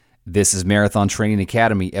This is Marathon Training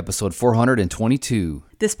Academy, episode 422.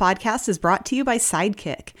 This podcast is brought to you by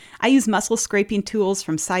Sidekick. I use muscle scraping tools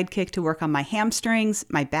from Sidekick to work on my hamstrings,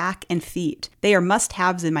 my back, and feet. They are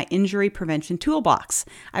must-haves in my injury prevention toolbox.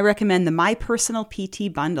 I recommend the My Personal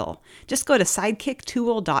PT bundle. Just go to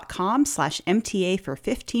sidekicktool.com/MTA for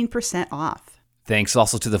 15% off. Thanks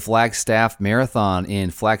also to the Flagstaff Marathon in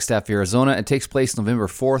Flagstaff, Arizona. It takes place November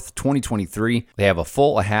 4th, 2023. They have a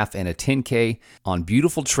full, a half, and a 10K on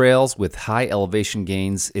beautiful trails with high elevation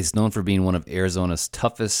gains. It's known for being one of Arizona's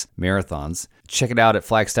toughest marathons. Check it out at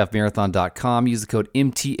flagstaffmarathon.com. Use the code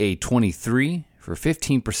MTA23 for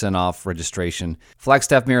 15% off registration.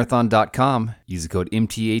 flagstaffmarathon.com. Use the code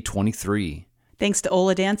MTA23. Thanks to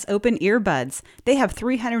Oladance Open Earbuds. They have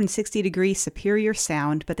 360-degree superior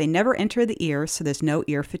sound, but they never enter the ear, so there's no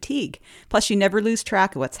ear fatigue. Plus, you never lose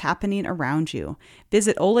track of what's happening around you.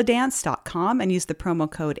 Visit oladance.com and use the promo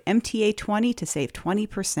code MTA20 to save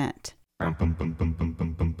 20%.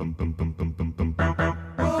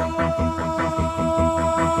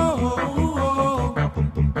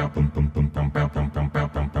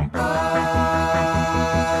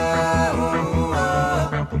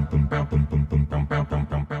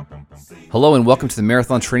 Hello and welcome to the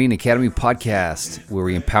Marathon Training Academy podcast, where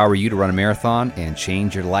we empower you to run a marathon and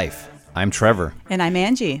change your life. I'm Trevor. And I'm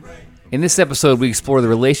Angie. In this episode, we explore the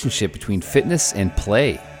relationship between fitness and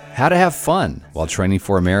play, how to have fun while training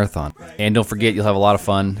for a marathon. And don't forget, you'll have a lot of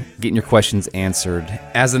fun getting your questions answered.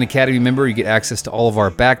 As an Academy member, you get access to all of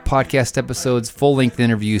our back podcast episodes, full-length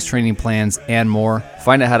interviews, training plans, and more.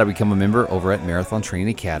 Find out how to become a member over at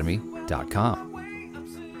marathontrainingacademy.com.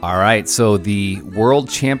 All right, so the World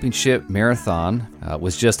Championship Marathon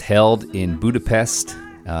was just held in Budapest.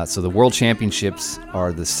 So the World Championships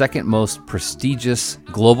are the second most prestigious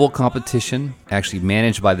global competition, actually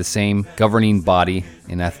managed by the same governing body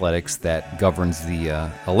in athletics that governs the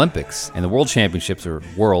Olympics. And the World Championships, or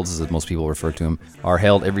Worlds as most people refer to them, are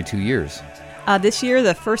held every 2 years. This year,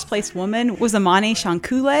 the first place woman was Amane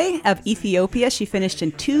Shankule of Ethiopia. She finished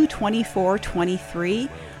in 2:24:23.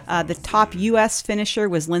 The top U.S. finisher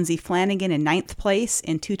was Lindsay Flanagan in 9th place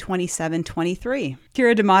in 2:27:23.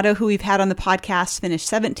 Kira D'Amato, who we've had on the podcast, finished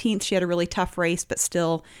 17th. She had a really tough race, but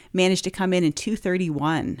still managed to come in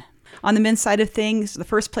 2:31. On the men's side of things, the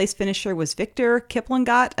first place finisher was Victor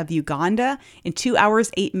Kiplangat of Uganda in 2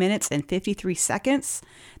 hours, 8 minutes, and 53 seconds.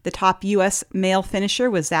 The top U.S. male finisher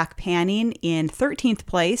was Zach Panning in 13th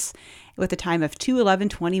place with a time of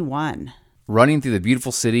 2:11:21. Running through the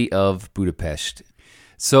beautiful city of Budapest.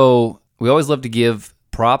 So we always love to give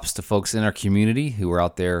props to folks in our community who are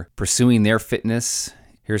out there pursuing their fitness.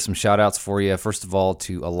 Here's some shout outs for you. First of all,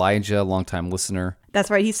 to Elijah, longtime listener. That's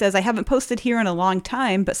right. He says, I haven't posted here in a long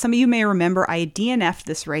time, but some of you may remember I DNF'd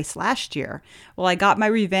this race last year. Well, I got my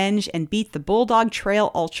revenge and beat the Bulldog Trail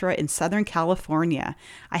Ultra in Southern California.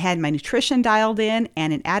 I had my nutrition dialed in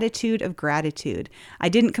and an attitude of gratitude. I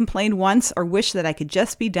didn't complain once or wish that I could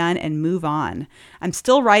just be done and move on. I'm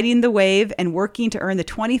still riding the wave and working to earn the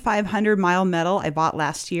 2,500-mile medal I bought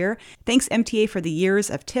last year. Thanks, MTA, for the years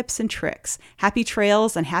of tips and tricks. Happy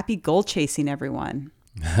trails and happy goal chasing, everyone.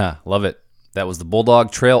 Love it. That was the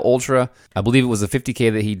Bulldog Trail Ultra. I believe it was a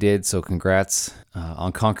 50K that he did, so congrats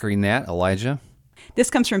on conquering that, Elijah. This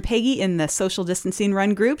comes from Peggy in the Social Distancing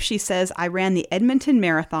Run group. She says, I ran the Edmonton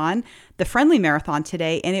Marathon, the Friendly Marathon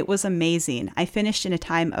today, and it was amazing. I finished in a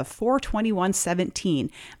time of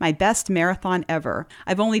 4:21:17, my best marathon ever.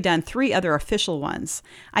 I've only done 3 other official ones.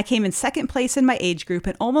 I came in second place in my age group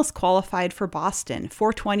and almost qualified for Boston.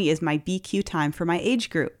 4:20 is my BQ time for my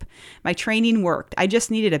age group. My training worked. I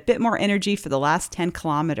just needed a bit more energy for the last 10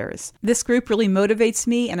 kilometers. This group really motivates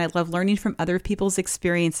me, and I love learning from other people's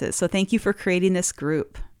experiences. So thank you for creating this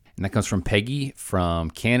group. And that comes from Peggy from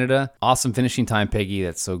Canada. Awesome finishing time, Peggy.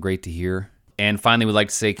 That's so great to hear. And finally, we'd like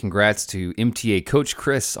to say congrats to MTA Coach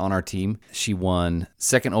Chris on our team. She won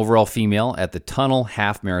second overall female at the Tunnel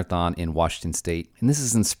Half Marathon in Washington State. And this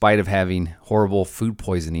is in spite of having horrible food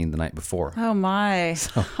poisoning the night before. Oh my.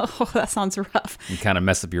 Oh, that sounds rough. You kind of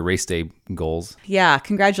mess up your race day goals. Yeah,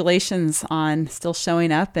 congratulations on still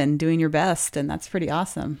showing up and doing your best. And that's pretty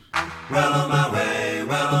awesome. Well on my way,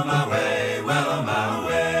 well on my way, well on my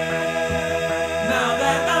way. Now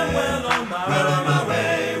that I'm well on my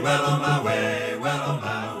way, well on my way, well on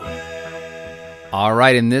my way. All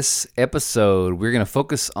right, in this episode, we're going to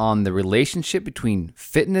focus on the relationship between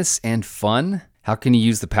fitness and fun. How can you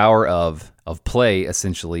use the power of play,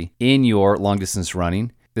 essentially, in your long-distance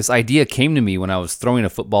running? This idea came to me when I was throwing a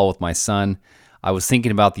football with my son. I was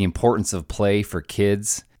thinking about the importance of play for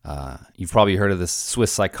kids. You've probably heard of the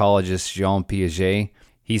Swiss psychologist Jean Piaget.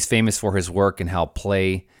 He's famous for his work and how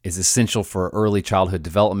play is essential for early childhood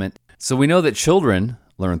development. So we know that children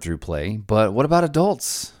learn through play, but what about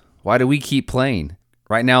adults? Why do we keep playing?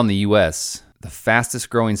 Right now in the U.S., the fastest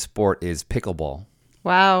growing sport is pickleball.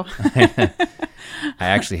 Wow. I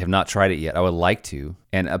actually have not tried it yet. I would like to.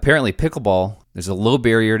 And apparently pickleball, there's a low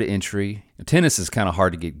barrier to entry. Tennis is kind of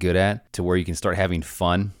hard to get good at to where you can start having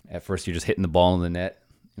fun. At first, you're just hitting the ball in the net.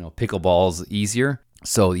 Pickleball is easier.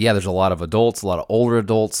 So yeah, there's a lot of adults, a lot of older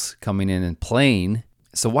adults coming in and playing.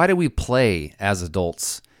 So why do we play as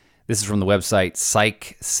adults? This is from the website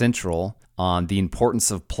Psych Central on the importance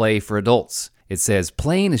of play for adults. It says,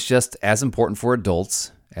 playing is just as important for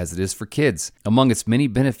adults as it is for kids. Among its many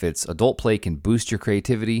benefits, adult play can boost your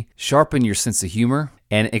creativity, sharpen your sense of humor,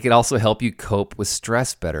 and it can also help you cope with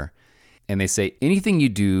stress better. And they say anything you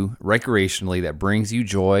do recreationally that brings you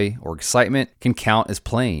joy or excitement can count as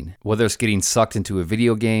playing. Whether it's getting sucked into a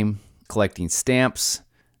video game, collecting stamps.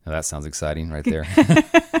 Now that sounds exciting right there.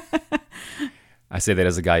 I say that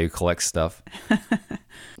as a guy who collects stuff.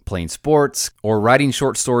 Playing sports, or writing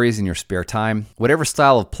short stories in your spare time. Whatever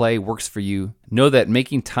style of play works for you, know that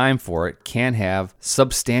making time for it can have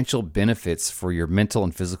substantial benefits for your mental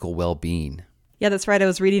and physical well-being. Yeah, that's right. I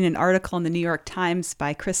was reading an article in the New York Times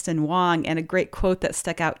by Kristen Wong, and a great quote that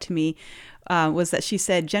stuck out to me was that she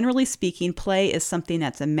said, generally speaking, play is something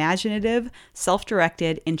that's imaginative,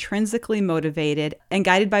 self-directed, intrinsically motivated, and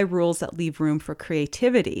guided by rules that leave room for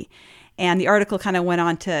creativity. And the article kind of went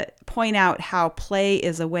on to point out how play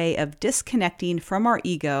is a way of disconnecting from our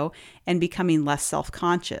ego and becoming less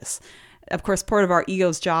self-conscious. Of course, part of our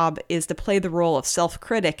ego's job is to play the role of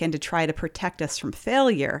self-critic and to try to protect us from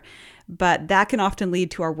failure. But that can often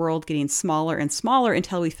lead to our world getting smaller and smaller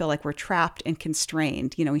until we feel like we're trapped and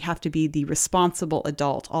constrained. We have to be the responsible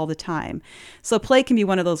adult all the time. So play can be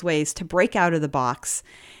one of those ways to break out of the box.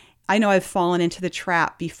 I know I've fallen into the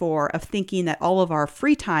trap before of thinking that all of our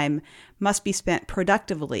free time must be spent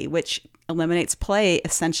productively, which eliminates play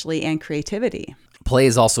essentially and creativity. Play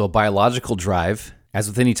is also a biological drive. As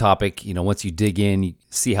with any topic, once you dig in, you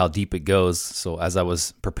see how deep it goes. So as I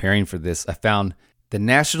was preparing for this, I found the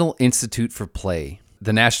National Institute for Play.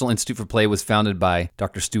 The National Institute for Play was founded by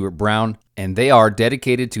Dr. Stuart Brown, and they are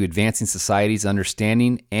dedicated to advancing society's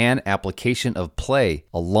understanding and application of play,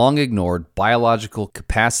 a long-ignored biological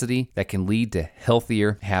capacity that can lead to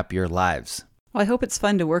healthier, happier lives. Well, I hope it's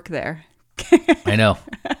fun to work there. I know.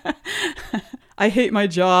 I hate my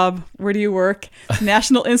job. Where do you work?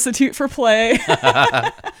 National Institute for Play.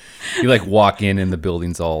 You walk in and the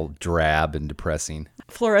building's all drab and depressing.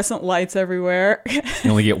 Fluorescent lights everywhere. You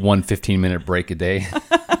only get one 15-minute break a day.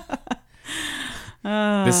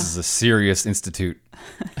 This is a serious institute.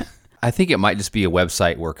 I think it might just be a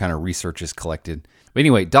website where kind of research is collected. But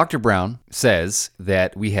anyway, Dr. Brown says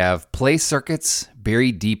that we have play circuits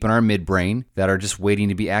buried deep in our midbrain that are just waiting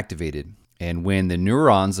to be activated. And when the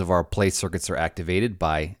neurons of our play circuits are activated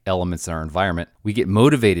by elements in our environment, we get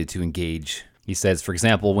motivated to engage. He says, for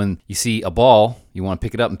example, when you see a ball, you want to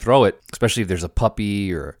pick it up and throw it, especially if there's a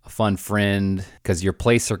puppy or a fun friend, because your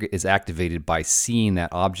play circuit is activated by seeing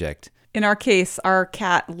that object. In our case, our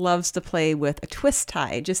cat loves to play with a twist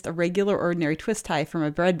tie, just a regular, ordinary twist tie from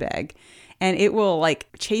a bread bag. And it will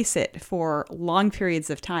chase it for long periods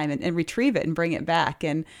of time and retrieve it and bring it back.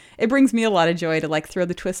 And it brings me a lot of joy to throw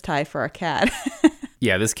the twist tie for our cat.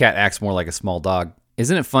 Yeah, this cat acts more like a small dog.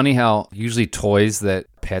 Isn't it funny how usually toys that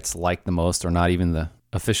pets like the most are not even the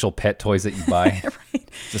official pet toys that you buy? Right.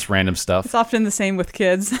 Just random stuff. It's often the same with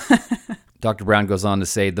kids. Dr. Brown goes on to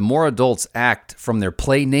say, the more adults act from their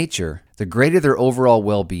play nature, the greater their overall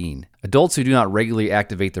well-being. Adults who do not regularly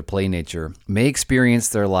activate their play nature may experience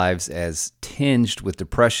their lives as tinged with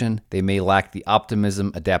depression. They may lack the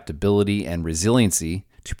optimism, adaptability, and resiliency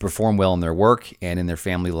to perform well in their work and in their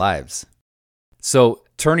family lives. So,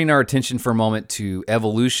 turning our attention for a moment to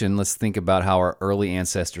evolution, let's think about how our early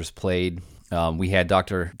ancestors played. We had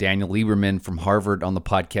Dr. Daniel Lieberman from Harvard on the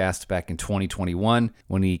podcast back in 2021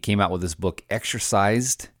 when he came out with his book,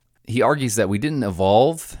 Exercised. He argues that we didn't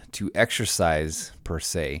evolve to exercise per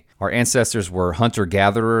se. Our ancestors were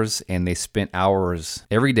hunter-gatherers, and they spent hours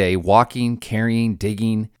every day walking, carrying,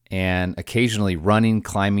 digging, and occasionally running,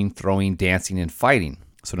 climbing, throwing, dancing, and fighting.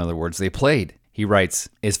 So in other words, they played. He writes,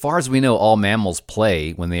 as far as we know, all mammals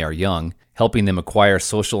play when they are young, helping them acquire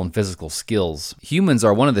social and physical skills. Humans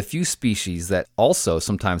are one of the few species that also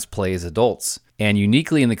sometimes play as adults, and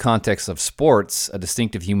uniquely in the context of sports, a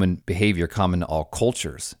distinctive human behavior common to all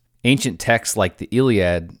cultures. Ancient texts like the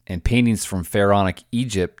Iliad and paintings from pharaonic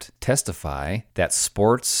Egypt testify that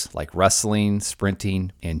sports like wrestling,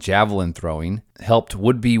 sprinting, and javelin throwing helped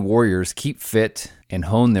would-be warriors keep fit and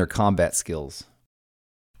hone their combat skills.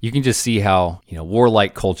 You can just see how,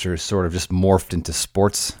 warlike cultures sort of just morphed into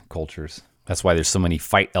sports cultures. That's why there's so many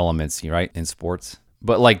fight elements, right, in sports.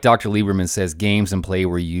 But like Dr. Lieberman says, games and play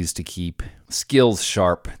were used to keep skills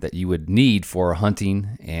sharp that you would need for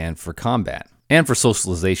hunting and for combat and for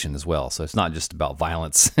socialization as well. So it's not just about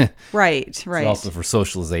violence. Right. It's also for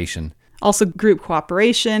socialization. Also group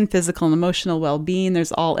cooperation, physical and emotional well-being.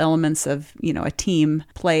 There's all elements of, a team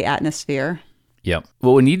play atmosphere. Yep.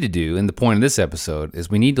 What we need to do, and the point of this episode, is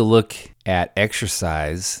we need to look at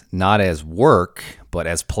exercise not as work, but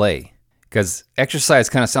as play. Because exercise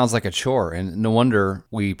kind of sounds like a chore, and no wonder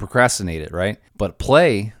we procrastinate it, right? But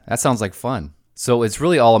play, that sounds like fun. So it's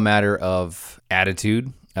really all a matter of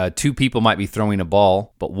attitude. Two people might be throwing a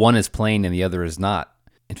ball, but one is playing and the other is not.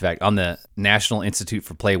 In fact, on the National Institute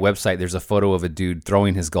for Play website, there's a photo of a dude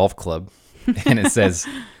throwing his golf club, and it says,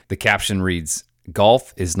 the caption reads,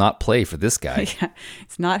 "Golf is not play for this guy." Yeah,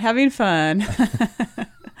 it's not having fun.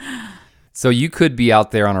 So you could be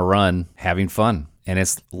out there on a run having fun. And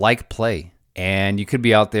it's like play. And you could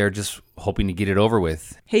be out there just hoping to get it over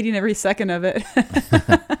with. Hating every second of it.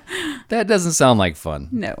 That doesn't sound like fun.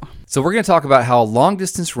 No. So we're going to talk about how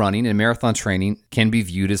long-distance running and marathon training can be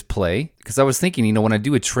viewed as play. Because I was thinking, when I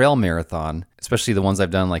do a trail marathon, especially the ones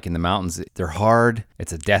I've done like in the mountains, they're hard.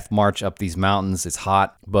 It's a death march up these mountains. It's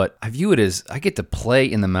hot. But I view it as I get to play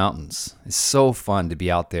in the mountains. It's so fun to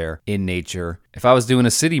be out there in nature. If I was doing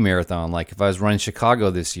a city marathon, like if I was running Chicago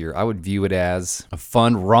this year, I would view it as a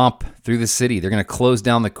fun romp through the city. They're going to close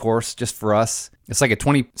down the course just for us. It's like a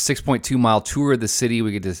 26.2 mile tour of the city.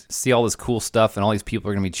 We get to see all this cool stuff, and all these people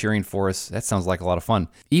are going to be cheering for us. That sounds like a lot of fun.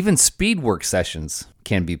 Even speed work sessions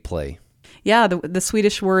can be play. Yeah, the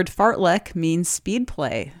Swedish word fartlek means speed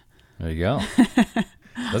play. There you go.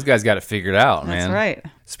 Those guys got it figured out, man. That's right.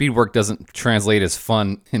 Speed work doesn't translate as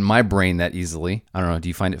fun in my brain that easily. I don't know. Do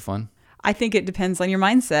you find it fun? I think it depends on your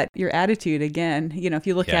mindset, your attitude. Again, if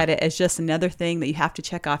you look at it as just another thing that you have to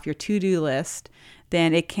check off your to-do list,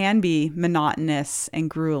 then it can be monotonous and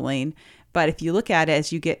grueling. But if you look at it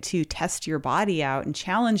as you get to test your body out and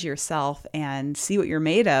challenge yourself and see what you're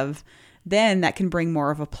made of, then that can bring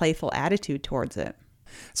more of a playful attitude towards it.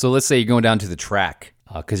 So let's say you're going down to the track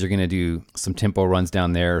because you're going to do some tempo runs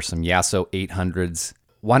down there, some Yasso 800s.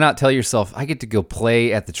 Why not tell yourself, I get to go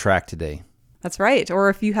play at the track today? That's right. Or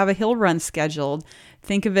if you have a hill run scheduled,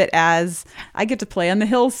 think of it as, I get to play on the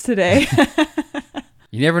hills today.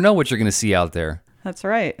 You never know what you're going to see out there. That's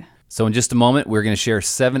right. So in just a moment, we're going to share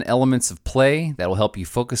 7 elements of play that will help you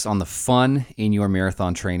focus on the fun in your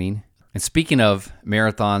marathon training. And speaking of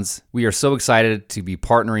marathons, we are so excited to be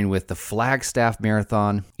partnering with the Flagstaff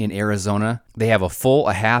Marathon in Arizona. They have a full,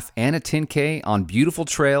 a half, and a 10K on beautiful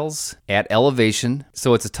trails at elevation.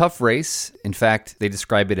 So it's a tough race. In fact, they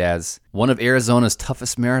describe it as one of Arizona's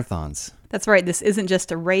toughest marathons. That's right. This isn't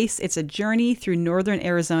just a race. It's a journey through northern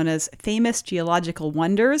Arizona's famous geological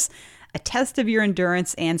wonders, a test of your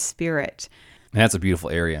endurance and spirit. And that's a beautiful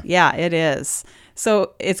area. Yeah, it is.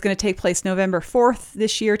 So it's going to take place November 4th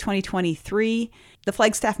this year, 2023. The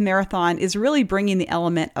Flagstaff Marathon is really bringing the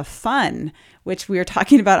element of fun, which we are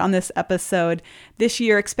talking about on this episode. This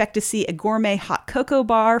year, expect to see a gourmet hot cocoa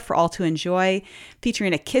bar for all to enjoy,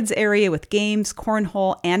 featuring a kids area with games,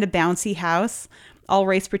 cornhole, and a bouncy house. All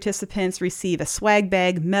race participants receive a swag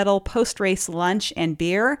bag, medal, post-race lunch, and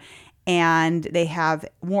beer. And they have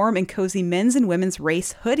warm and cozy men's and women's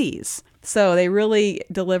race hoodies. So they really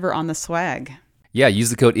deliver on the swag. Yeah, use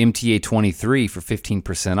the code MTA23 for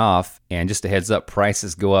 15% off. And just a heads up,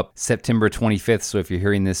 prices go up September 25th. So if you're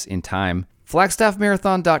hearing this in time,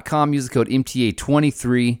 FlagstaffMarathon.com, use the code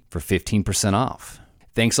MTA23 for 15% off.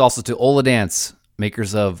 Thanks also to Oladance,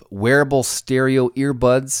 makers of wearable stereo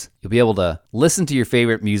earbuds. You'll be able to listen to your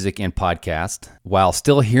favorite music and podcast while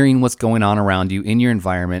still hearing what's going on around you in your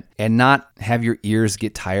environment and not have your ears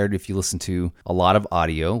get tired if you listen to a lot of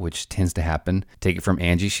audio, which tends to happen. Take it from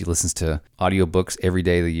Angie. She listens to audiobooks every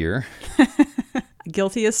day of the year.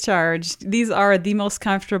 Guilty as charged. These are the most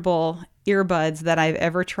comfortable earbuds that I've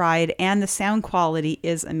ever tried, and the sound quality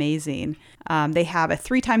is amazing. They have a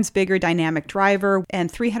 3 times bigger dynamic driver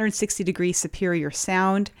and 360-degree superior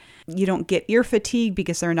sound. You don't get ear fatigue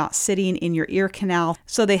because they're not sitting in your ear canal,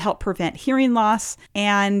 so they help prevent hearing loss,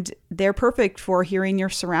 and they're perfect for hearing your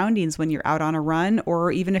surroundings when you're out on a run,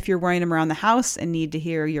 or even if you're wearing them around the house and need to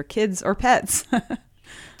hear your kids or pets.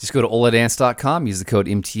 Just go to Oladance.com, use the code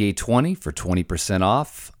MTA20 for 20%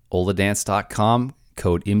 off. Oladance.com,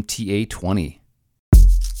 code MTA20.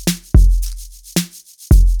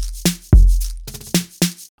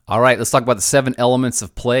 All right, let's talk about the 7 elements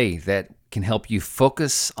of play that can help you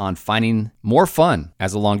focus on finding more fun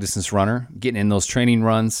as a long distance runner, getting in those training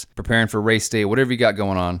runs, preparing for race day, whatever you got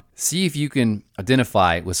going on. See if you can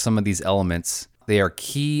identify with some of these elements. They are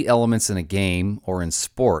key elements in a game or in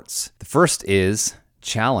sports. The first is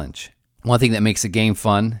challenge. One thing that makes a game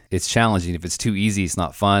fun, it's challenging. If it's too easy, it's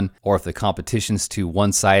not fun. Or if the competition's too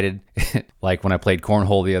one-sided, like when I played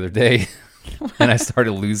cornhole the other day and I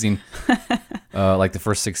started losing like the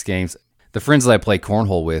first 6 games. The friends that I play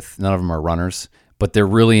cornhole with, none of them are runners, but they're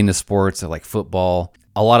really into sports. They're like football.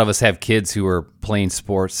 A lot of us have kids who are playing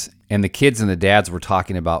sports, and the kids and the dads were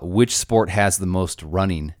talking about which sport has the most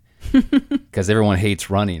running because everyone hates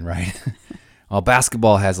running, right? Well,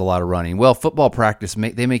 basketball has a lot of running. Well, football practice,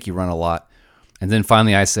 they make you run a lot. And then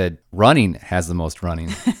finally I said, running has the most running.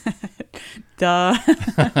 Duh.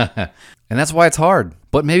 And that's why it's hard.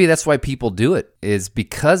 But maybe that's why people do it, is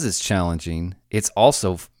because it's challenging. It's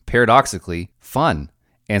also, paradoxically, fun.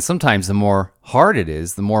 And sometimes the more hard it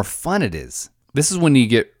is, the more fun it is. This is when you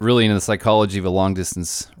get really into the psychology of a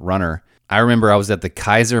long-distance runner. I remember I was at the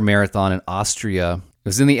Kaiser Marathon in Austria. It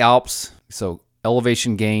was in the Alps, so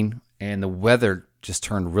elevation gain. And the weather just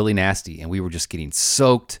turned really nasty, and we were just getting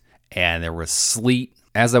soaked, and there was sleet.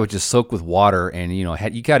 As I would just soak with water, and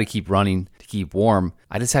you got to keep running to keep warm.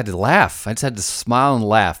 I just had to laugh. I just had to smile and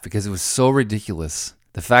laugh because it was so ridiculous.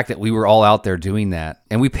 The fact that we were all out there doing that,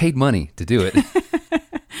 and we paid money to do it.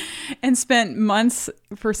 And spent months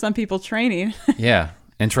for some people training. Yeah,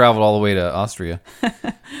 and traveled all the way to Austria.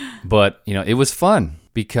 But, it was fun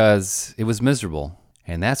because it was miserable,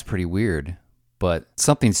 and that's pretty weird. But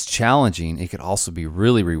something's challenging, it could also be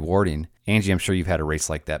really rewarding. Angie, I'm sure you've had a race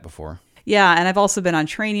like that before. Yeah, and I've also been on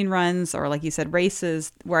training runs or, like you said,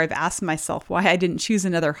 races where I've asked myself why I didn't choose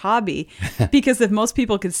another hobby. Because if most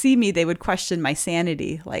people could see me, they would question my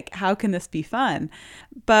sanity. Like, how can this be fun?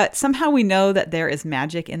 But somehow we know that there is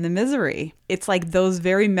magic in the misery. It's like those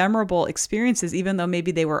very memorable experiences, even though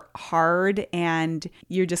maybe they were hard and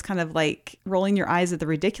you're just kind of like rolling your eyes at the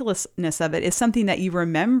ridiculousness of it, is something that you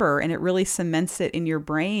remember, and it really cements it in your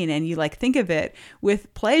brain, and you like think of it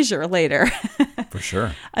with pleasure later. For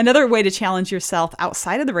sure. Another way to challenge yourself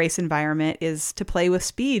outside of the race environment is to play with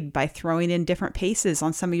speed by throwing in different paces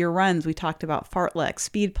on some of your runs. We talked about fartlek,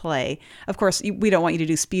 speed play. Of course, we don't want you to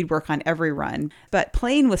do speed work on every run, but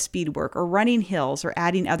playing with speed work or running hills or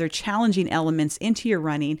adding other challenging elements into your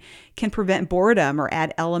running can prevent boredom or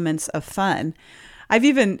add elements of fun. I've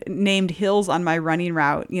even named hills on my running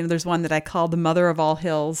route. There's one that I call the mother of all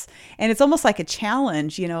hills, and it's almost like a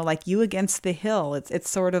challenge, like you against the hill. It's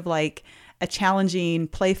sort of like a challenging,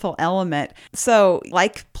 playful element. So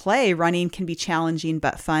like play, running can be challenging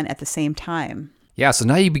but fun at the same time. Yeah, so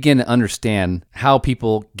now you begin to understand how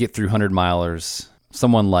people get through 100-milers.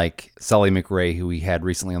 Someone like Sally McRae, who we had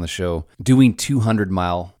recently on the show, doing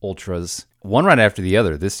 200-mile ultras, one right after the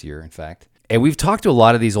other this year, in fact. And we've talked to a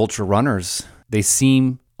lot of these ultra runners. They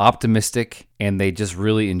seem optimistic, and they just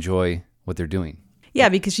really enjoy what they're doing. Yeah,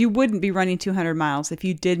 because you wouldn't be running 200 miles if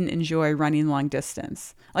you didn't enjoy running long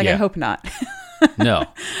distance. I hope not. No.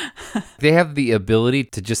 They have the ability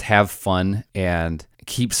to just have fun and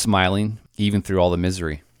keep smiling even through all the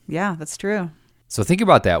misery. Yeah, that's true. So think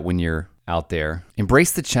about that when you're out there.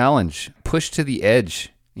 Embrace the challenge. Push to the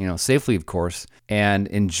edge, safely, of course, and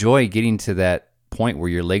enjoy getting to that point where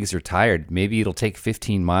your legs are tired. Maybe it'll take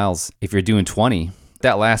 15 miles if you're doing 20.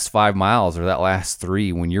 That last 5 miles or that last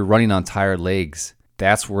 3, when you're running on tired legs,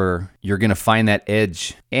 that's where you're going to find that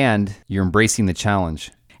edge and you're embracing the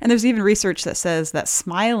challenge. And there's even research that says that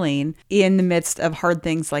smiling in the midst of hard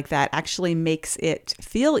things like that actually makes it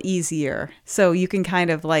feel easier. So you can kind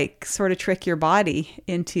of like sort of trick your body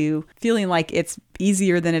into feeling like it's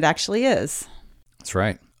easier than it actually is. That's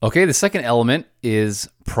right. Okay, the second element is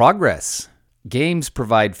progress. Games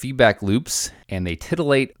provide feedback loops, and they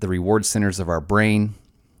titillate the reward centers of our brain.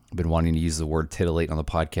 I've been wanting to use the word titillate on the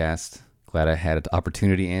podcast. Glad I had an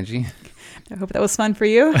opportunity, Angie. I hope that was fun for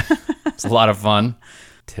you. It's a lot of fun.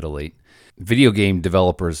 Titillate. Video game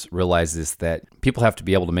developers realize this, that people have to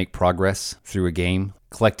be able to make progress through a game,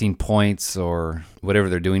 collecting points or whatever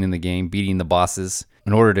they're doing in the game, beating the bosses,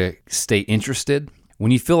 in order to stay interested.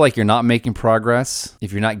 When you feel like you're not making progress,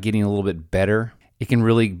 if you're not getting a little bit better, it can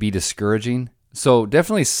really be discouraging. So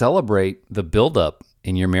definitely celebrate the buildup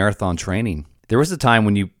in your marathon training. There was a time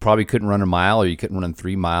when you probably couldn't run a mile, or you couldn't run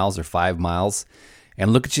 3 miles or 5 miles,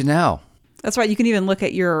 and look at you now. That's right. You can even look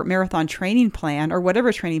at your marathon training plan or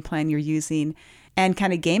whatever training plan you're using and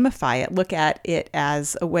kind of gamify it. Look at it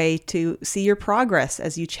as a way to see your progress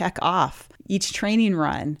as you check off each training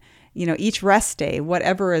run. each rest day,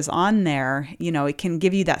 whatever is on there, it can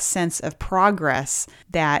give you that sense of progress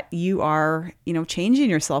that you are, changing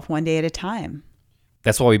yourself one day at a time.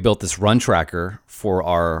 That's why we built this run tracker for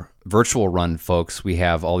our virtual run folks. We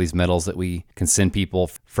have all these medals that we can send people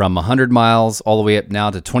from 100 miles all the way up now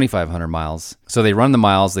to 2,500 miles. So they run the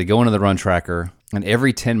miles, they go into the run tracker, and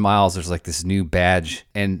every 10 miles there's like this new badge.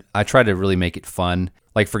 And I try to really make it fun.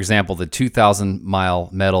 Like, for example, the 2,000 mile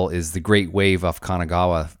medal is the Great Wave off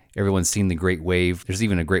Kanagawa. Everyone's seen the Great Wave. There's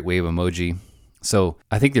even a Great Wave emoji. So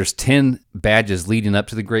I think there's 10 badges leading up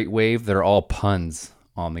to the Great Wave that are all puns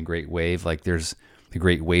on the Great Wave. Like there's the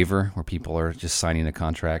Great Waiver, where people are just signing a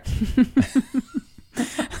contract.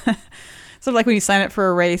 So like when you sign up for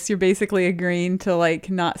a race, you're basically agreeing to like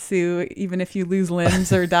not sue even if you lose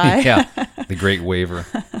limbs or die. Yeah, the Great Waiver.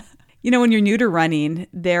 When you're new to running,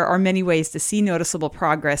 there are many ways to see noticeable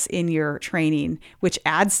progress in your training, which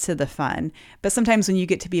adds to the fun. But sometimes when you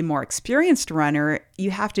get to be a more experienced runner, you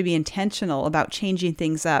have to be intentional about changing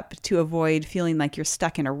things up to avoid feeling like you're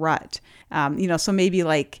stuck in a rut. So maybe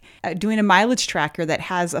like doing a mileage tracker that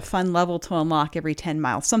has a fun level to unlock every 10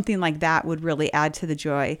 miles, something like that would really add to the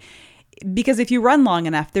joy. Because if you run long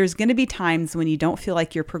enough, there's going to be times when you don't feel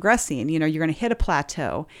like you're progressing. You're going to hit a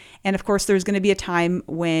plateau. And of course, there's going to be a time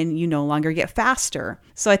when you no longer get faster.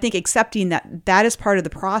 So I think accepting that is part of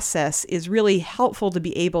the process is really helpful to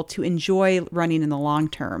be able to enjoy running in the long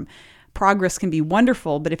term. Progress can be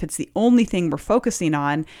wonderful, but if it's the only thing we're focusing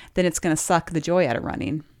on, then it's going to suck the joy out of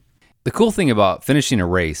running. The cool thing about finishing a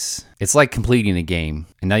race, it's like completing a game.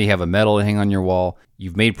 And now you have a medal to hang on your wall.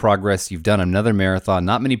 You've made progress. You've done another marathon.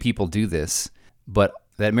 Not many people do this, but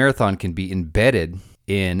that marathon can be embedded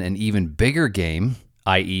in an even bigger game,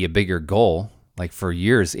 i.e. a bigger goal. Like for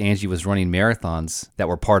years, Angie was running marathons that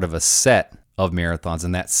were part of a set of marathons,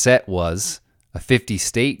 and that set was a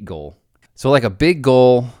 50-state goal. So like a big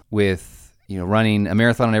goal with running a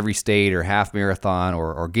marathon in every state or half marathon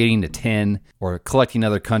or getting to 10 or collecting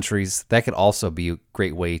other countries, that could also be a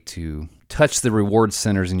great way to touch the reward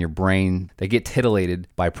centers in your brain that get titillated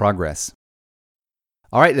by progress.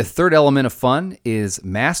 All right, the third element of fun is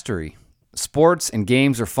mastery. Sports and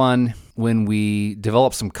games are fun when we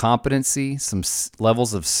develop some competency, some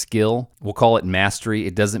levels of skill. We'll call it mastery.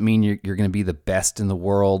 It doesn't mean you're going to be the best in the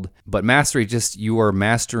world, but mastery, just you are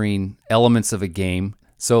mastering elements of a game.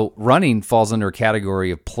 So running falls under a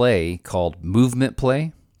category of play called movement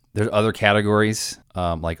play. There's other categories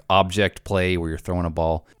like object play where you're throwing a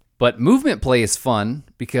ball. But movement play is fun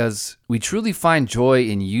because we truly find joy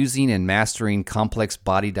in using and mastering complex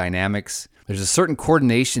body dynamics. There's a certain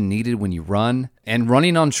coordination needed when you run. And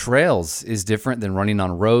running on trails is different than running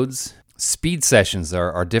on roads. Speed sessions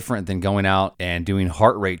are different than going out and doing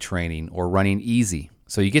heart rate training or running easy.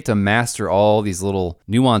 So you get to master all these little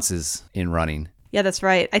nuances in running. Yeah, that's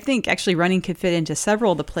right. I think actually running could fit into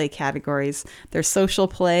several of the play categories. There's social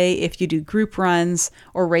play. If you do group runs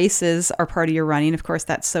or races are part of your running, of course,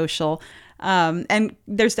 that's social. And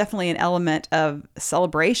there's definitely an element of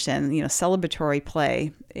celebration, celebratory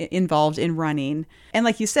play involved in running. And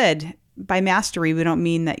like you said, by mastery, we don't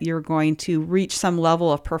mean that you're going to reach some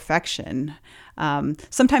level of perfection.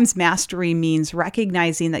 Sometimes mastery means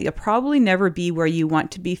recognizing that you'll probably never be where you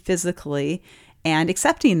want to be physically and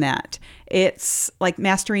accepting that. It's like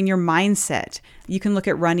mastering your mindset. You can look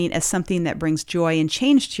at running as something that brings joy and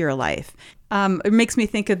change to your life. It makes me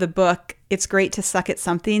think of the book, It's Great to Suck at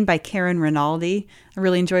Something by Karen Rinaldi. I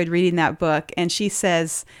really enjoyed reading that book. And she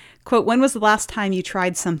says, quote, "When was the last time you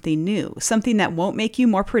tried something new? Something that won't make you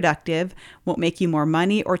more productive, won't make you more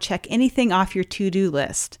money, or check anything off your to-do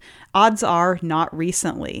list? Odds are not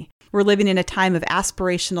recently. We're living in a time of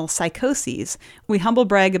aspirational psychoses. We humble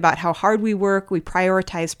brag about how hard we work. We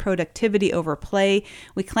prioritize productivity over play.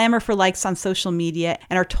 We clamor for likes on social media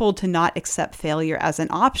and are told to not accept failure as an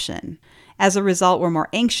option. As a result, we're more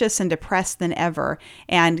anxious and depressed than ever."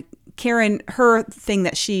 And Karen, her thing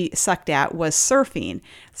that she sucked at was surfing.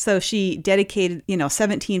 So she dedicated,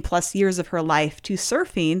 17 plus years of her life to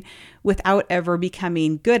surfing without ever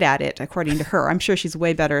becoming good at it, according to her. I'm sure she's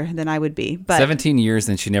way better than I would be. But 17 years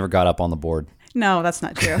and she never got up on the board. No, that's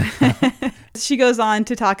not true. She goes on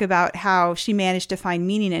to talk about how she managed to find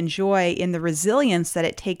meaning and joy in the resilience that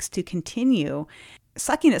it takes to continue.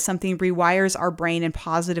 Sucking at something rewires our brain in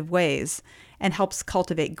positive ways and helps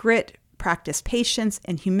cultivate grit, practice patience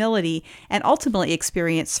and humility, and ultimately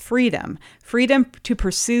experience freedom. Freedom to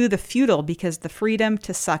pursue the futile, because the freedom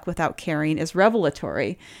to suck without caring is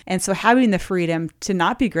revelatory. And so having the freedom to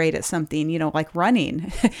not be great at something, like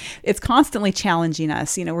running, it's constantly challenging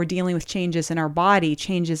us. We're dealing with changes in our body,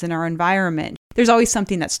 changes in our environment. There's always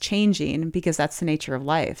something that's changing because that's the nature of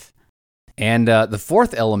life. And the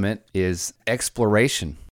fourth element is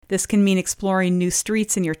exploration. This can mean exploring new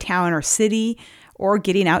streets in your town or city, or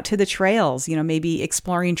getting out to the trails, maybe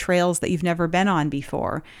exploring trails that you've never been on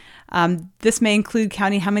before. This may include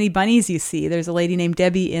counting how many bunnies you see. There's a lady named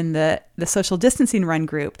Debbie in the social distancing run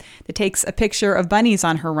group that takes a picture of bunnies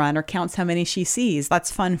on her run or counts how many she sees.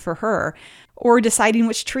 That's fun for her. Or deciding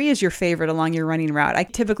which tree is your favorite along your running route. I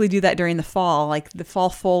typically do that during the fall, like the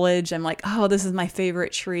fall foliage. I'm like, oh, this is my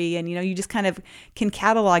favorite tree. And, you just kind of can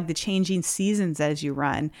catalog the changing seasons as you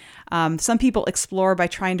run. Some people explore by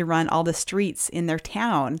trying to run all the streets in their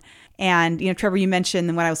town. And, Trevor, you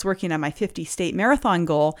mentioned when I was working on my 50-state marathon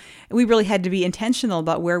goal, we really had to be intentional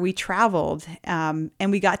about where we traveled. And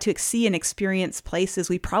we got to see and experience places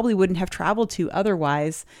we probably wouldn't have traveled to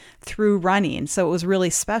otherwise through running. So it was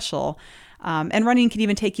really special. And running can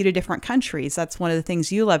even take you to different countries. That's one of the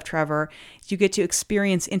things you love, Trevor. You get to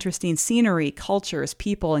experience interesting scenery, cultures,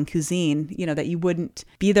 people, and cuisine, that you wouldn't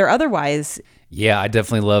be there otherwise. Yeah, I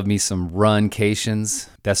definitely love me some runcations.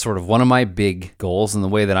 That's sort of one of my big goals, and the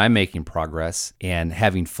way that I'm making progress and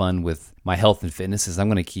having fun with my health and fitness is I'm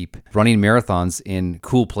going to keep running marathons in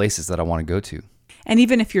cool places that I want to go to. And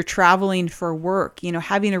even if you're traveling for work,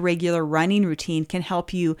 having a regular running routine can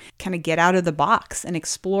help you kind of get out of the box and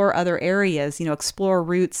explore other areas, explore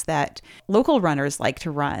routes that local runners like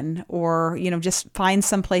to run, or, just find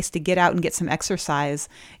some place to get out and get some exercise.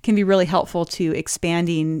 It can be really helpful to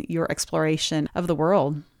expanding your exploration of the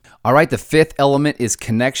world. All right, the fifth element is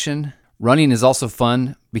connection. Running is also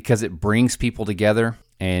fun because it brings people together.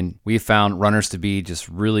 And we found runners to be just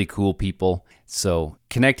really cool people. So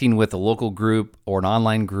connecting with a local group or an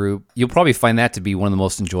online group, you'll probably find that to be one of the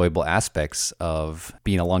most enjoyable aspects of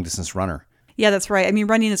being a long distance runner. Yeah, that's right. I mean,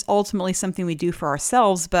 running is ultimately something we do for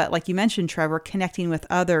ourselves, but like you mentioned, Trevor, connecting with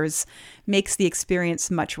others makes the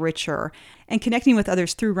experience much richer. And connecting with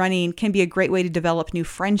others through running can be a great way to develop new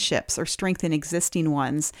friendships or strengthen existing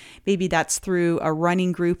ones. Maybe that's through a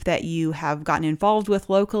running group that you have gotten involved with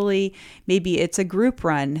locally. Maybe it's a group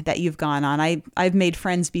run that you've gone on. I've made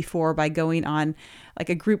friends before by going on like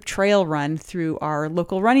a group trail run through our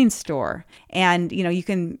local running store. And, you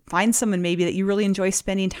can find someone maybe that you really enjoy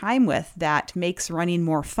spending time with that makes running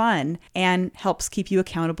more fun and helps keep you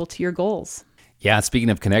accountable to your goals. Yeah, speaking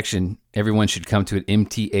of connection, everyone should come to an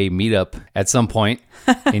MTA meetup at some point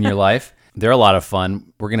in your life. They're a lot of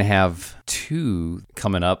fun. We're going to have 2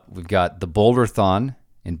 coming up. We've got the Boulder-thon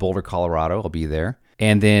in Boulder, Colorado. I'll be there.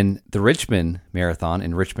 And then the Richmond Marathon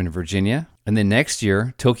in Richmond, Virginia. And then next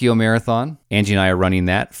year, Tokyo Marathon. Angie and I are running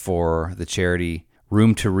that for the charity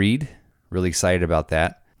Room to Read. Really excited about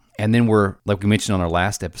that. And then we're, like we mentioned on our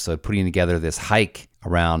last episode, putting together this hike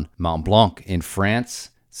around Mont Blanc in France.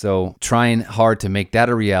 So trying hard to make that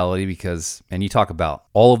a reality because, and you talk about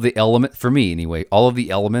all of the elements, for me anyway, all of the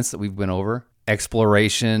elements that we've been over,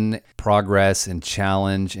 exploration, progress, and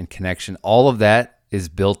challenge and connection, all of that is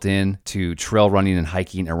built in to trail running and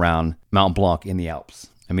hiking around Mont Blanc in the Alps.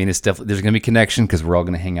 I mean, it's definitely, there's going to be connection because we're all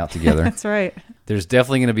going to hang out together. That's right. There's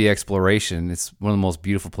definitely going to be exploration. It's one of the most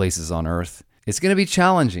beautiful places on earth. It's going to be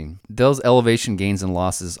challenging. Those elevation gains and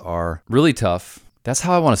losses are really tough. That's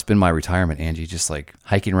how I want to spend my retirement, Angie, just like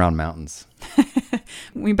hiking around mountains.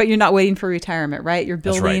 But you're not waiting for retirement, right? You're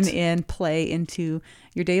building right. in play into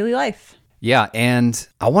your daily life. Yeah, and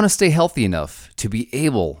I want to stay healthy enough to be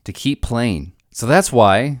able to keep playing. So that's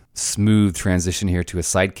why, smooth transition here to a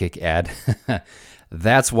Sidekick ad.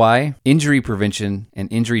 That's why injury prevention and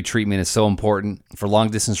injury treatment is so important. For long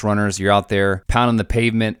distance runners, you're out there pounding the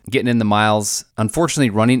pavement, getting in the miles. Unfortunately,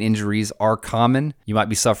 running injuries are common. You might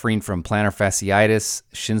be suffering from plantar fasciitis,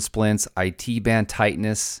 shin splints, IT band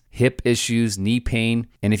tightness, hip issues, knee pain.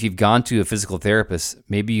 And if you've gone to a physical therapist,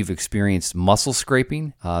 maybe you've experienced muscle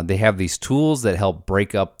scraping. They have these tools that help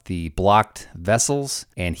break up the blocked vessels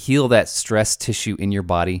and heal that stress tissue in your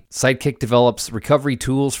body. Sidekick develops recovery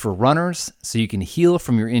tools for runners so you can heal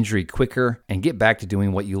from your injury quicker and get back to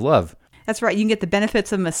doing what you love. That's right. You can get the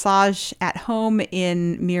benefits of massage at home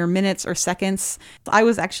in mere minutes or seconds. I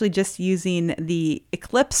was actually just using the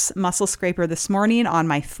Eclipse muscle scraper this morning on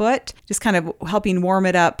my foot, just kind of helping warm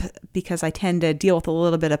it up because I tend to deal with a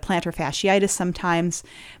little bit of plantar fasciitis sometimes.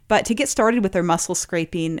 But to get started with their muscle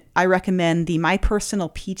scraping, I recommend the My Personal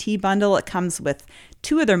PT bundle. It comes with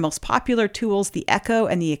 2 of their most popular tools, the Echo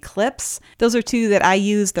and the Eclipse. Those are 2 that I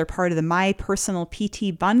use. They're part of the My Personal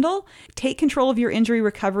PT bundle. Take control of your injury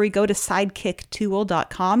recovery. Go to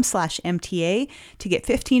sidekicktool.com/MTA to get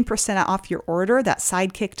 15% off your order. That's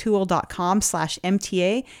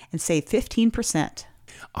sidekicktool.com/MTA and save 15%.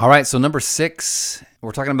 All right, so number 6,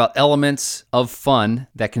 we're talking about elements of fun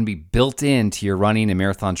that can be built into your running and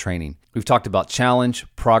marathon training. We've talked about challenge,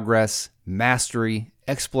 progress, mastery,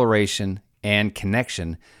 exploration, and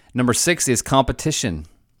connection. Number 6 is competition.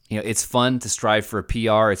 It's fun to strive for a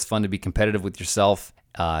PR. It's fun to be competitive with yourself,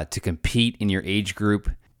 to compete in your age group.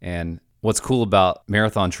 And what's cool about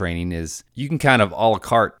marathon training is you can kind of a la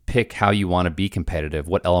carte pick how you want to be competitive,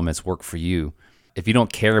 what elements work for you. If you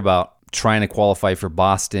don't care about trying to qualify for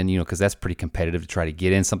Boston, because that's pretty competitive to try to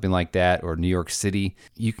get in something like that, or New York City,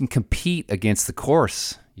 you can compete against the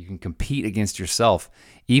course. You can compete against yourself.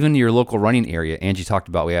 Even your local running area, Angie talked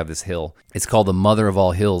about, we have this hill. It's called the mother of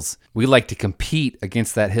all hills. We like to compete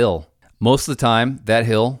against that hill. Most of the time, that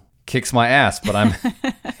hill kicks my ass, but I'm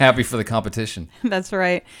happy for the competition. That's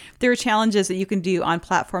right. There are challenges that you can do on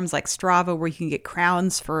platforms like Strava where you can get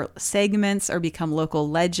crowns for segments or become local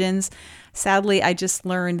legends. Sadly, I just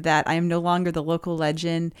learned that I am no longer the local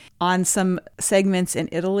legend on some segments in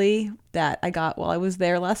Italy that I got while I was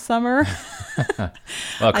there last summer.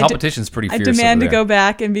 Well, competition's pretty fierce. I demand over to there. go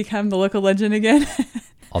back and become the local legend again.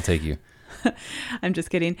 I'll take you. I'm just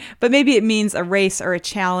kidding. But maybe it means a race or a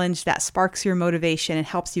challenge that sparks your motivation and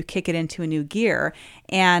helps you kick it into a new gear.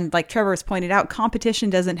 And like Trevor has pointed out, competition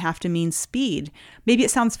doesn't have to mean speed. Maybe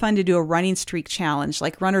it sounds fun to do a running streak challenge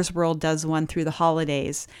like Runner's World does one through the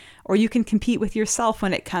holidays. Or you can compete with yourself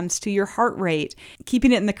when it comes to your heart rate,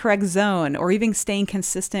 keeping it in the correct zone, or even staying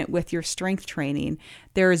consistent with your strength training.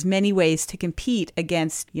 There's many ways to compete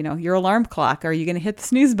against, your alarm clock. Are you going to hit the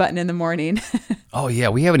snooze button in the morning? Oh, yeah.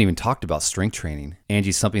 We haven't even talked about strength training.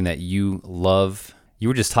 Angie, something that you love. You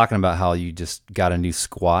were just talking about how you just got a new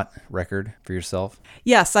squat record for yourself.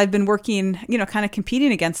 Yes, I've been working, kind of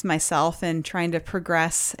competing against myself and trying to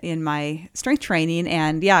progress in my strength training.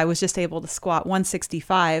 And yeah, I was just able to squat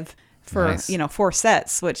 165 for, Nice. 4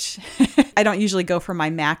 sets, which I don't usually go for my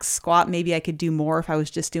max squat. Maybe I could do more if I was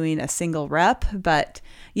just doing a single rep. But,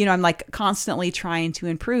 I'm like constantly trying to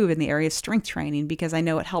improve in the area of strength training because I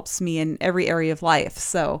know it helps me in every area of life.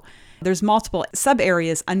 So there's multiple sub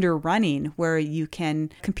areas under running where you can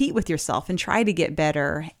compete with yourself and try to get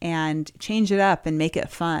better and change it up and make it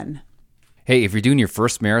fun. Hey, if you're doing your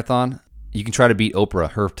first marathon, you can try to beat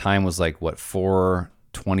Oprah. Her time was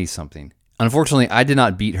 4:20 something. Unfortunately, I did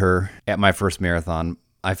not beat her at my first marathon.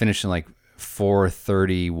 I finished in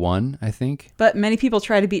 4:31, I think. But many people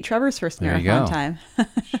try to beat Trevor's first There you marathon go. time.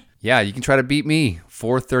 Yeah, you can try to beat me,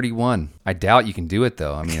 4:31. I doubt you can do it,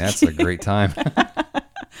 though. I mean, that's a great time.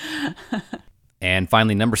 And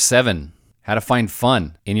finally, number 7, how to find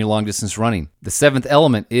fun in your long-distance running. The 7th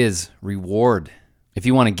element is reward. If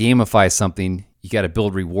you want to gamify something, you got to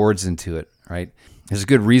build rewards into it, right? There's a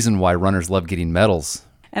good reason why runners love getting medals.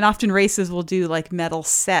 And often races will do medal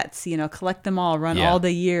sets, collect them all, run Yeah. all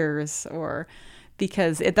the years, or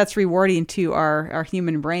because that's rewarding to our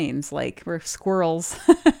human brains. Like we're squirrels.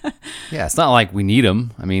 Yeah, it's not like we need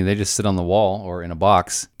them. I mean, they just sit on the wall or in a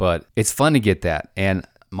box, but it's fun to get that. And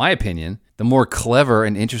my opinion, the more clever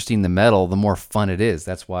and interesting the medal, the more fun it is.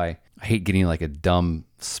 That's why I hate getting a dumb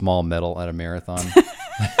small medal at a marathon.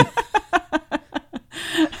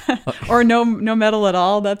 Or no medal at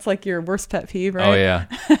all. That's your worst pet peeve, right? Oh, yeah.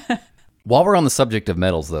 While we're on the subject of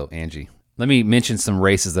medals, though, Angie, let me mention some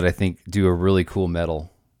races that I think do a really cool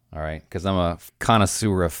medal, all right? Because I'm a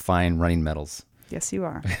connoisseur of fine running medals. Yes, you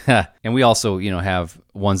are. And we also, have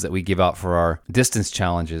ones that we give out for our distance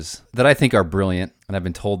challenges that I think are brilliant. And I've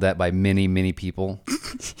been told that by many, many people.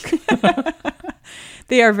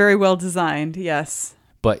 They are very well designed. Yes.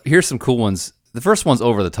 But here's some cool ones. The first one's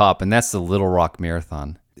over the top, and that's the Little Rock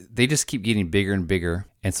Marathon. They just keep getting bigger and bigger.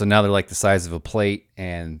 And so now they're the size of a plate,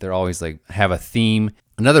 and they're always have a theme.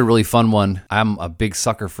 Another really fun one, I'm a big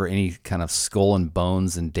sucker for any kind of skull and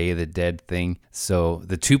bones and Day of the Dead thing. So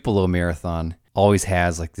the Tupelo Marathon always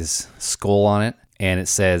has this skull on it, and it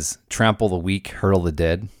says, "Trample the weak, hurdle the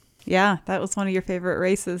dead." Yeah, that was one of your favorite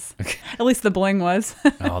races. At least the bling was.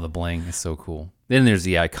 Oh, the bling is so cool. Then there's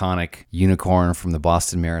the iconic unicorn from the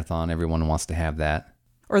Boston Marathon. Everyone wants to have that.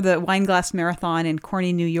 Or the Wine Glass Marathon in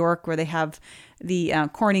Corning, New York, where they have the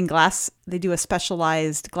Corning glass. They do a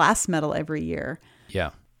specialized glass medal every year.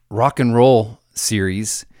 Yeah. Rock and Roll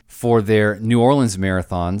Series, for their New Orleans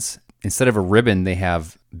marathons, instead of a ribbon, they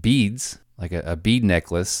have beads, like a bead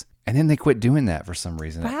necklace. And then they quit doing that for some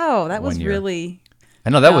reason. Wow, that was one year. really I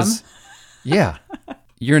know that dumb. was, yeah.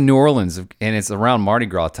 You're in New Orleans, and it's around Mardi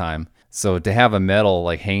Gras time. So to have a medal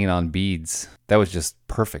hanging on beads, that was just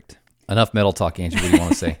perfect. Enough medal talk, Angie. What do you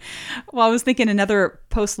want to say? Well, I was thinking another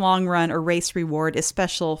post-long run or race reward is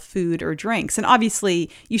special food or drinks. And obviously,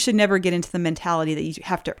 you should never get into the mentality that you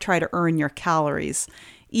have to try to earn your calories.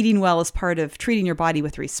 Eating well is part of treating your body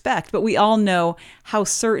with respect, but we all know how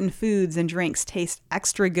certain foods and drinks taste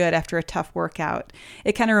extra good after a tough workout.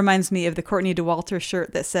 It kind of reminds me of the Courtney Dauwalter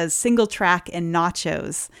shirt that says single track and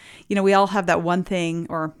nachos. You know, we all have that one thing,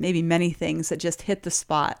 or maybe many things, that just hit the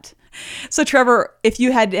spot. So Trevor, if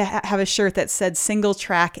you had to have a shirt that said single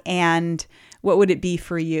track and, what would it be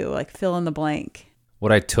for you? Like, fill in the blank.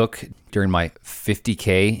 What I took during my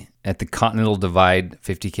 50K at the Continental Divide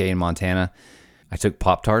 50K in Montana, I took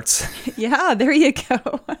Pop-Tarts. Yeah, there you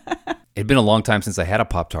go. It'd been a long time since I had a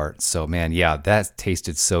Pop-Tart. So, man, yeah, that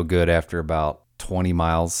tasted so good after about 20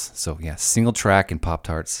 miles. So, yeah, single track and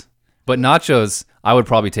Pop-Tarts. But nachos, I would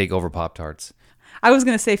probably take over Pop-Tarts. I was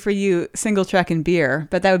going to say for you, single track and beer,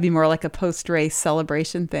 but that would be more like a post-race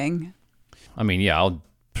celebration thing. I mean, yeah, I'll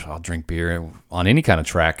drink beer on any kind of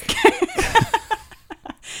track.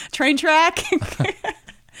 Train track?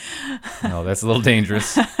 No, that's a little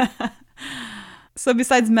dangerous. So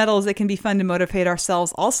besides medals, it can be fun to motivate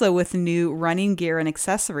ourselves also with new running gear and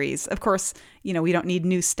accessories. Of course, you know, we don't need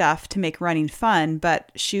new stuff to make running fun,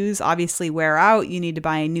 but shoes obviously wear out. You need to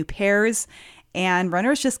buy new pairs. And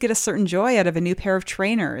runners just get a certain joy out of a new pair of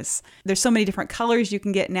trainers. There's so many different colors you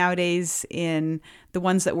can get nowadays in the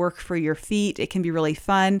ones that work for your feet. It can be really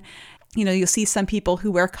fun. You know, you'll see some people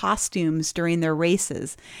who wear costumes during their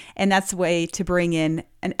races, and that's a way to bring in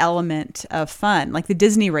an element of fun, like the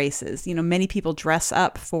Disney races. You know, many people dress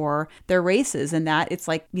up for their races, and that it's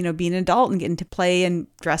like, you know, being an adult and getting to play and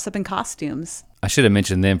dress up in costumes. I should have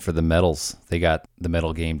mentioned them for the medals. They got the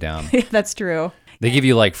medal game down. Yeah, that's true. They give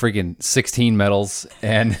you like freaking 16 medals,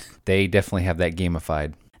 and they definitely have that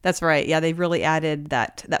gamified. That's right. Yeah, they've really added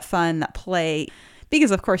that fun, that play.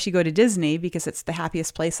 Because, of course, you go to Disney because it's the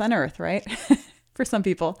happiest place on earth, right? For some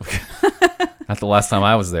people. Not the last time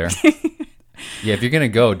I was there. Yeah, if you're going to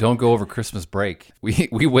go, don't go over Christmas break. We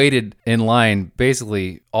waited in line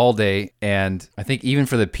basically all day, and I think even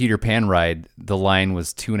for the Peter Pan ride, the line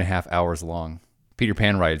was 2.5 hours long. Peter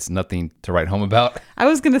Pan ride's nothing to write home about. I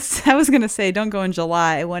was gonna say don't go in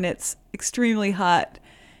July when it's extremely hot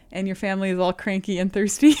and your family is all cranky and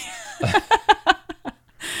thirsty.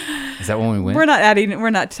 Is that when we went? We're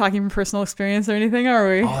not talking from personal experience or anything, are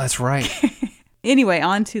we? Oh, that's right. Anyway,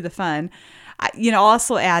 on to the fun. I'll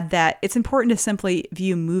also add that it's important to simply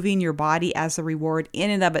view moving your body as a reward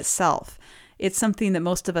in and of itself. It's something that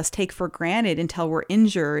most of us take for granted until we're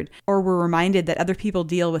injured or we're reminded that other people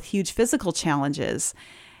deal with huge physical challenges.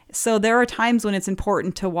 So there are times when it's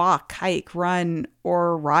important to walk, hike, run,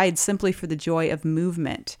 or ride simply for the joy of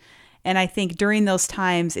movement. And I think during those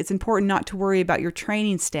times, it's important not to worry about your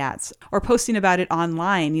training stats or posting about it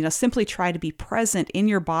online. You know, simply try to be present in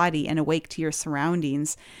your body and awake to your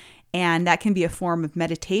surroundings. And that can be a form of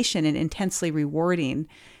meditation and intensely rewarding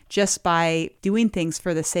just by doing things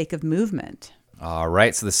for the sake of movement. All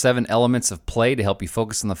right. So the 7 elements of play to help you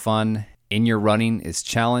focus on the fun in your running is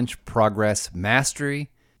challenge, progress, mastery,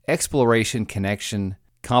 exploration, connection,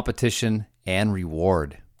 competition, and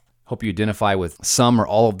reward. Hope you identify with some or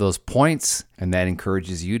all of those points, and that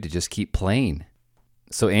encourages you to just keep playing.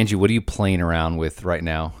 So, Angie, what are you playing around with right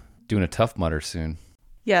now? Doing a Tough Mudder soon.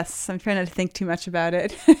 Yes, I'm trying not to think too much about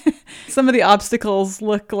it. Some of the obstacles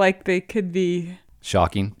look like they could be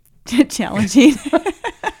shocking, challenging.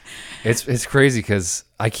 It's crazy because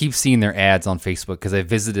I keep seeing their ads on Facebook because I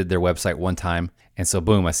visited their website one time, and so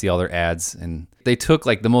boom, I see all their ads, and they took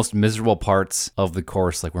like the most miserable parts of the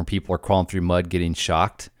course, like when people are crawling through mud getting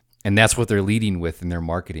shocked. And that's what they're leading with in their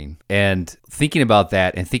marketing. And thinking about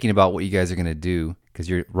that and thinking about what you guys are going to do, because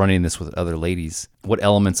you're running this with other ladies, what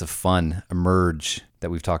elements of fun emerge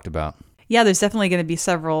that we've talked about? Yeah, there's definitely going to be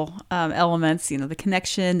several elements, you know, the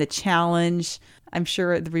connection, the challenge, I'm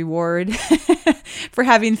sure the reward for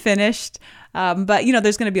having finished. But, you know,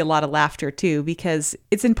 there's going to be a lot of laughter too, because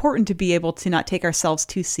it's important to be able to not take ourselves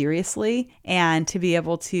too seriously and to be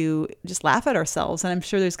able to just laugh at ourselves. And I'm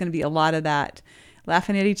sure there's going to be a lot of that.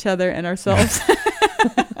 Laughing at each other and ourselves.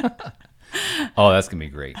 Oh, that's going to be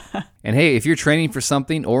great. And hey, if you're training for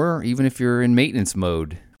something, or even if you're in maintenance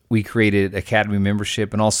mode, we created Academy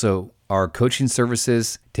membership and also our coaching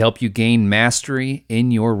services to help you gain mastery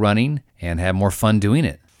in your running and have more fun doing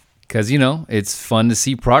it. Because, you know, it's fun to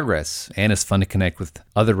see progress and it's fun to connect with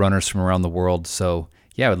other runners from around the world. So,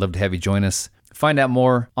 yeah, I would love to have you join us. Find out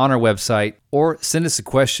more on our website or send us a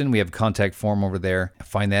question. We have a contact form over there.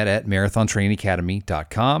 Find that at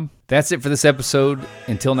marathontrainingacademy.com. That's it for this episode.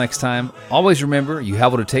 Until next time, always remember you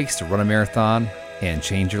have what it takes to run a marathon and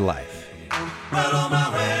change your life. Well on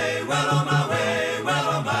my way.